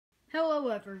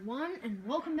Hello everyone, and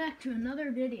welcome back to another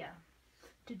video.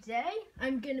 Today,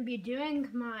 I'm going to be doing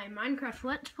my Minecraft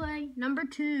Let's Play number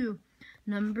 2.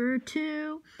 Number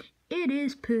 2, it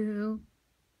is Pooh.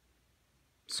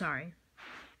 Sorry.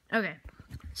 Okay,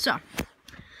 so.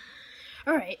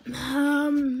 Alright,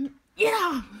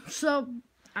 yeah, so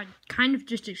I kind of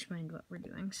just explained what we're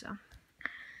doing, so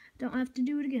don't have to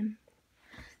do it again.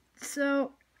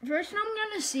 So, first I'm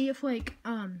going to see if,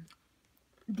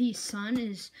 the sun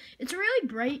it's a really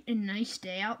bright and nice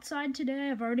day outside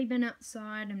today. I've already been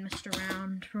outside and messed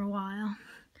around for a while.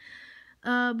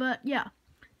 But yeah.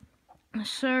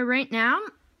 So right now,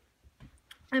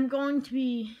 I'm going to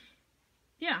be,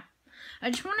 I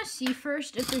just want to see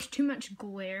first if there's too much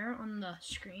glare on the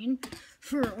screen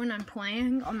for when I'm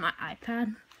playing on my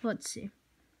iPad. Let's see.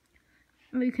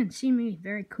 Oh, you can see me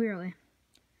very clearly.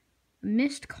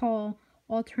 Missed Call,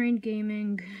 All Terrain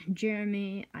Gaming,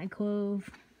 Jeremy, iClove.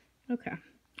 Okay.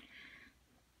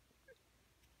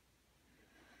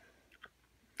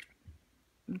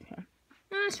 Okay.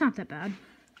 It's not that bad.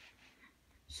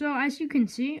 So, as you can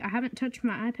see, I haven't touched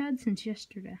my iPad since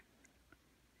yesterday.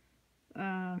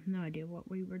 No idea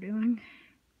what we were doing.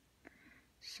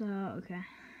 So, okay.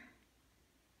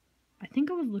 I think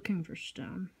I was looking for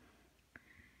stone.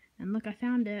 And look, I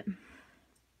found it.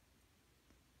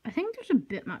 I think there's a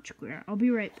bit much glare. I'll be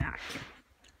right back.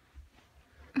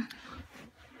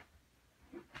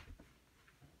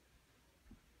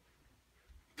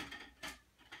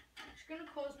 Just gonna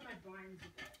close my blinds a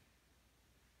bit,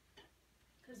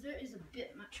 because there is a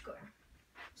bit much glare.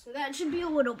 So that should be a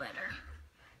little better.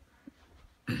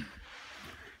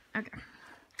 Okay.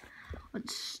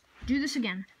 Let's do this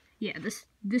again. Yeah,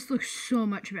 this looks so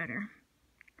much better.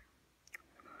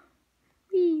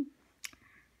 Whee!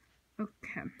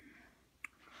 Okay,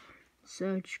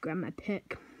 so just grab my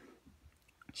pick,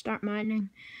 start mining.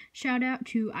 Shout out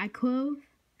to iClove.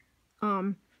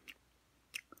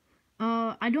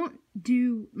 I don't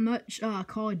do much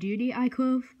Call of Duty,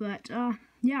 iClove, but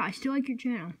yeah, I still like your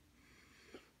channel.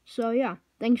 So yeah,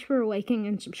 thanks for liking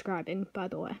and subscribing, by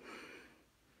the way.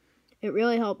 It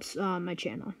really helps my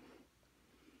channel.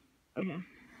 Okay,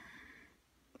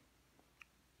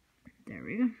 there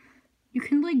we go. You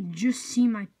can, just see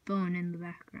my phone in the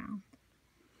background.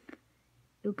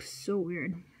 It looks so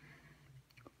weird.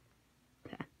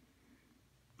 Okay.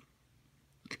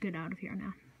 Let's get out of here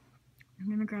now. I'm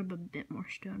gonna grab a bit more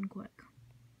stone quick.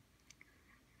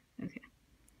 Okay.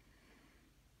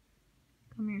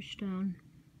 Come here, stone.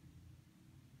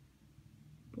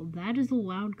 Well, that is a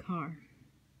loud car.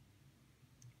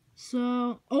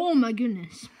 So, oh my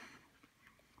goodness.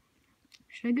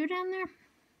 Should I go down there?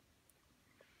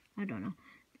 I don't know.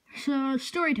 So,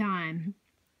 story time.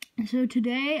 So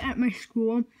today at my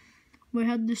school, we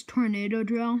had this tornado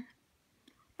drill,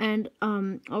 and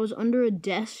I was under a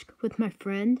desk with my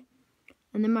friend,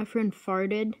 and then my friend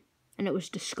farted, and it was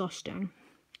disgusting.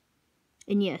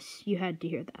 And yes, you had to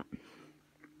hear that.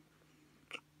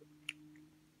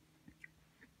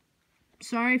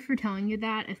 Sorry for telling you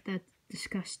that if that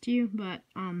disgusts you, but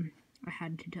I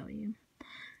had to tell you.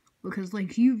 Because,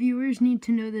 you viewers need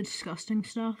to know the disgusting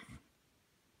stuff,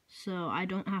 so I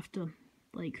don't have to,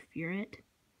 fear it.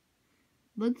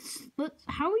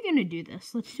 How are we gonna do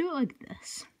this? Let's do it like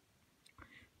this.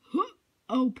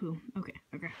 Oh, poo. Okay.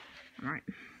 Alright.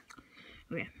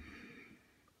 Okay.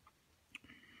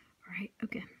 Alright,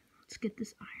 okay. Let's get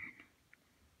this iron.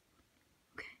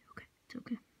 Okay. It's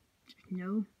okay.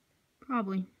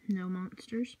 Probably no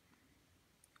monsters.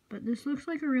 But this looks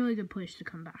like a really good place to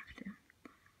come back to.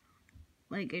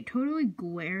 It totally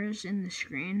glares in the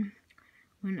screen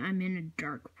when I'm in a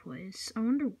dark place. I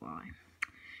wonder why.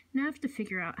 Now I have to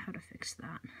figure out how to fix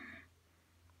that.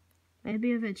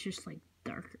 Maybe if it's just,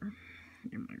 darker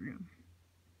in my room.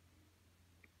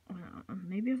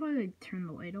 Maybe if I, turn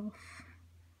the light off.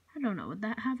 I don't know. Would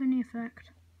that have any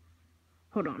effect?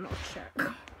 Hold on, I'll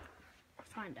check.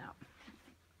 Find out.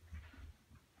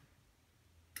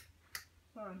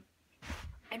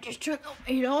 I just turned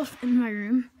the light off in my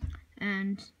room.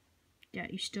 And, yeah,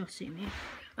 you still see me.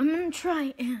 I'm gonna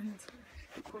try and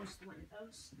close the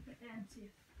windows and see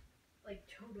if,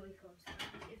 totally close them,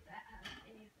 see if that has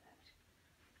any effect.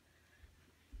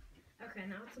 Okay,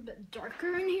 now it's a bit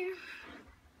darker in here.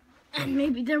 And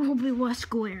maybe there will be less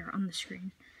glare on the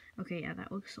screen. Okay, yeah,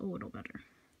 that looks a little better.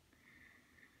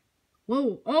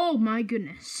 Whoa, oh my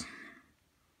goodness.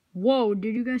 Whoa,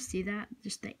 did you guys see that?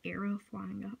 Just the arrow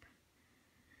flying up.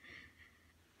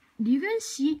 Do you guys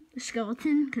see the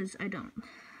skeleton? Because I don't.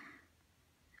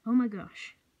 Oh my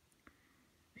gosh.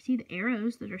 I see the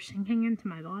arrows that are sinking into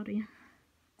my body.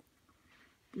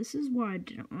 This is why I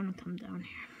didn't want to come down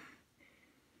here.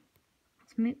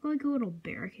 Let's make like a little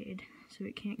barricade so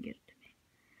it can't get to me.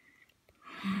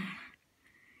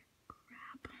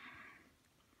 Crap.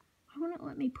 Why won't it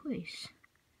let me place?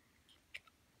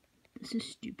 This is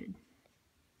stupid.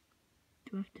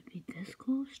 Do I have to be this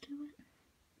close to it?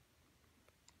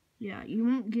 Yeah, you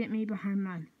won't get me behind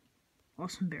my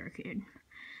awesome barricade.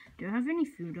 Do I have any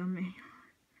food on me?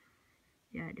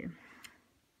 Yeah, I do.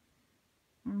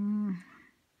 I'll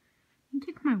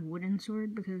take my wooden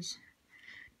sword because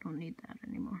I don't need that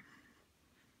anymore.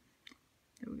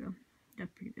 There we go.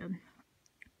 That's pretty good.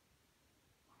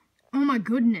 Oh my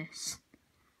goodness.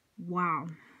 Wow.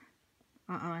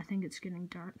 Uh-oh, I think it's getting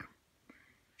dark.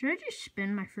 Should I just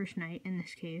spend my first night in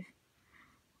this cave?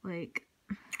 Like,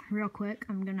 real quick,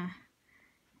 I gotta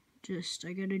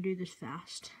do this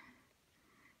fast.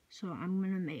 So I'm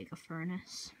gonna make a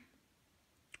furnace.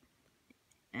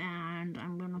 And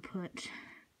I'm gonna put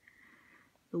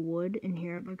the wood in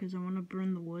here because I want to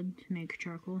burn the wood to make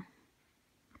charcoal.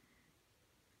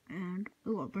 And,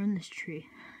 oh, I'll burn this tree.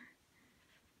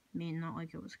 I mean, not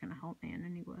like it was gonna help me in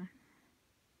any way.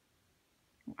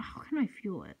 How can I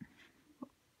fuel it?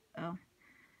 Oh,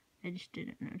 I just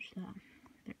didn't notice that.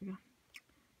 There we go.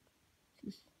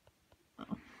 This is,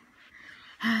 oh.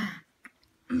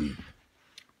 Can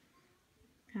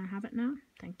I have it now?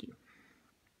 Thank you.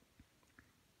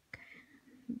 Okay,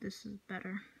 this is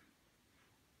better.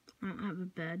 I don't have a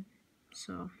bed,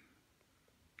 so I'm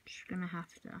just gonna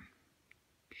have to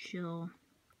chill.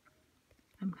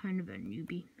 I'm kind of a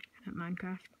newbie at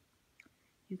Minecraft,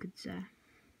 you could say.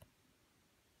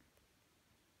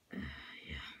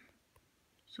 Yeah.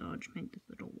 So I'll just make this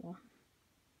little wall.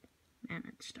 Man,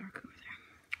 it's dark over there.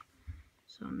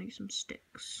 So I'll make some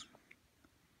sticks.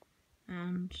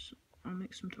 And I'll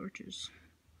make some torches.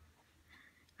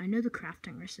 I know the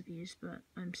crafting recipes, but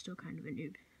I'm still kind of a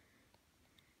noob.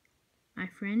 My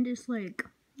friend is like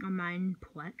a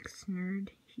Mineplex nerd.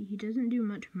 He doesn't do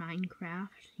much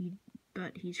Minecraft,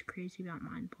 but he's crazy about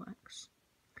Mineplex.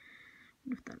 I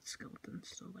wonder if that skeleton's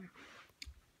still there.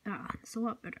 Ah, it's a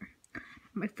lot better.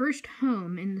 My first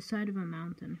home in the side of a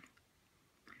mountain.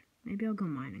 Maybe I'll go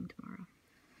mining tomorrow.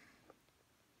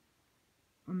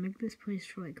 I'll make this place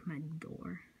for like my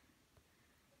door,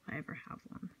 if I ever have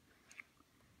one.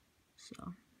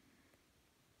 So,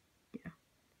 yeah.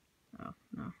 Oh,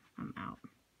 no, I'm out.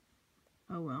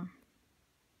 Oh well.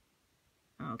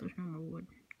 Oh, there's no more wood.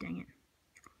 Dang it.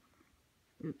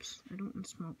 Oops, I don't want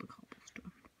to smelt the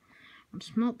cobblestone. I want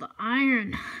to smelt the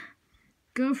iron.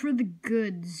 Go for the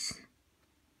goods.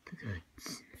 The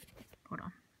goods. Hold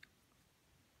on.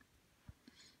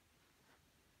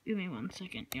 Give me 1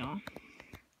 second, y'all.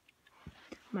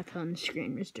 My phone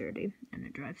screen is dirty, and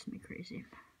it drives me crazy.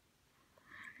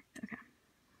 Okay.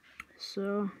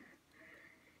 So,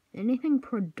 anything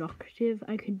productive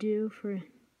I could do for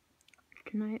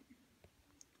tonight?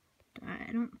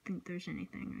 I don't think there's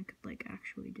anything I could, like,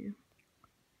 actually do.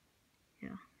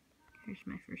 Yeah. Here's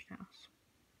my first house.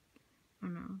 Oh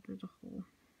no, there's a hole.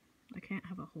 I can't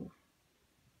have a hole.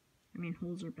 I mean,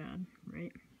 holes are bad,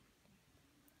 right?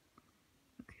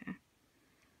 Okay.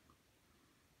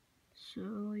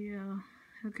 So, yeah.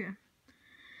 Okay.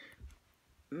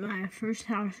 My first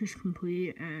house is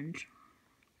complete, and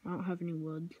I don't have any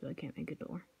wood, so I can't make a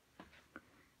door.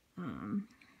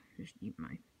 Just eat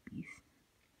my beef.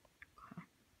 Okay.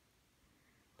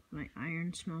 My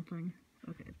iron smelting.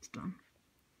 Okay, it's done.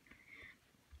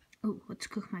 Oh, let's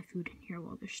cook my food in here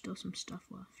while there's still some stuff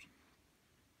left.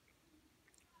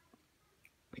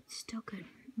 It's still good.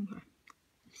 Okay.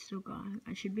 It's still gone.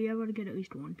 I should be able to get at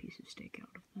least one piece of steak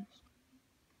out of this.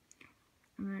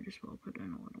 And then I just will put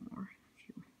in a little more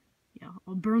fuel. Yeah,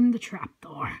 I'll burn the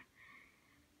trapdoor.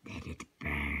 Let it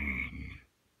burn.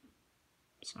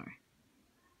 Sorry.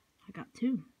 I got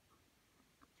 2.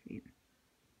 Sweet.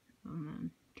 And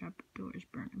then trapdoor is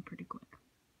burning pretty quick.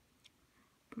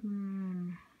 Put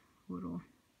in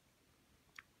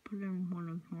one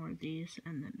of more of these,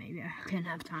 and then maybe I can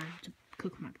have time to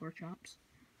cook my pork chops.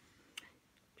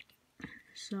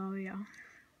 So yeah,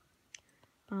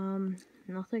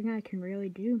 nothing I can really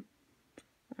do.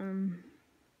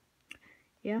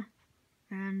 Yeah,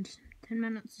 and 10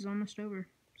 minutes is almost over.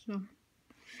 So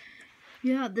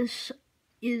yeah, this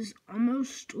is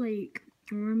almost like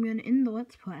where I'm gonna end the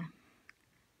Let's Play.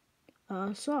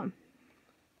 So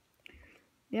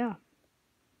yeah.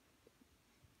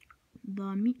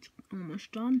 The meat's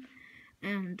almost done,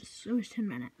 and so is 10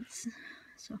 minutes.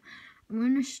 So I'm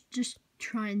gonna just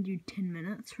try and do 10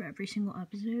 minutes for every single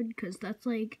episode, because that's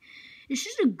like, it's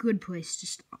just a good place to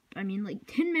stop. I mean, like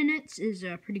 10 minutes is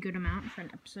a pretty good amount for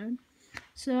an episode.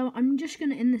 So I'm just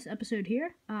gonna end this episode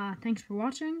here. Thanks for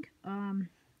watching.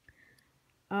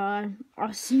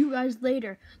 I'll see you guys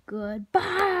later.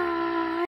 Goodbye.